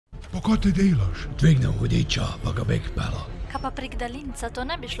kaj te delaš? Dvignem hudiča, pa ga bek pela. Kaj pa prek daljinca, to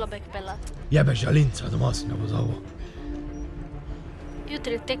ne bi šlo bek pelat? Jebe žalinca, doma si ne bo zavo.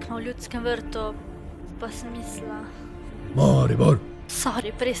 Jutri tekmo v Ljudskem vrtu, pa sem mislila... Maribor.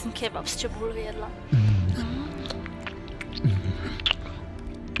 Sorry, prej sem kebab s čebul jedla.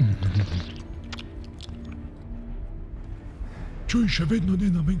 Čuj, še vedno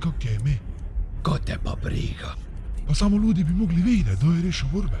ne namen, kak ti je ime. Ko te pa briga. Pa samo ljudi bi mogli videti, kdo je rešil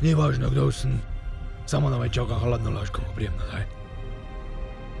Vurberk. Ni važno, kdo sem. Samo da me čaka hladno laško, ko prijem nazaj.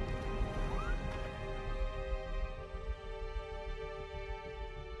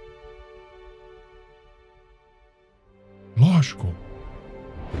 Laško?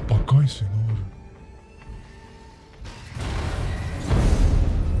 Pa kaj si nor?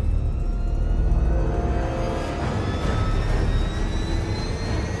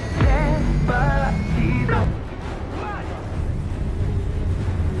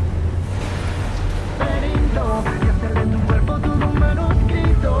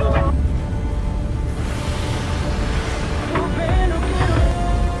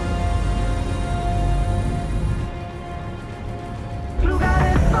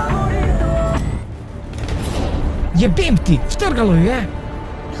 Jebem ti, štrgalo je!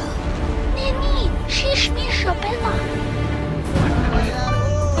 Ni, šiš mišo pela.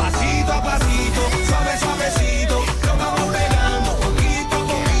 Pasito a pasito, suave suavecito, nos vamos pegando poquito a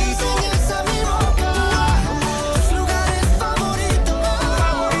poquito. Enseñas a mi boca tus lugares favoritos.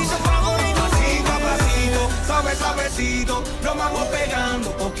 Favorito, favorito. Pasito a pasito, suave suavecito, nos vamos pegando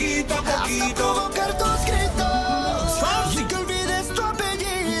poquito a poquito. Hasta provocar tus gritos, Fonsi, que olvides tu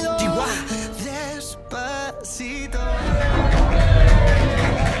apellido. Despacito.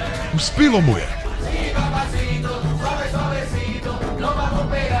 Uspelo mu je! Pasito a pasito, suave suavecito, nos vamos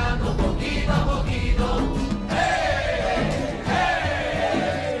pegando poquito a poquito. Hey, hey,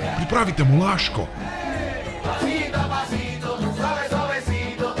 hey. Pripravite mu Laško! Pasito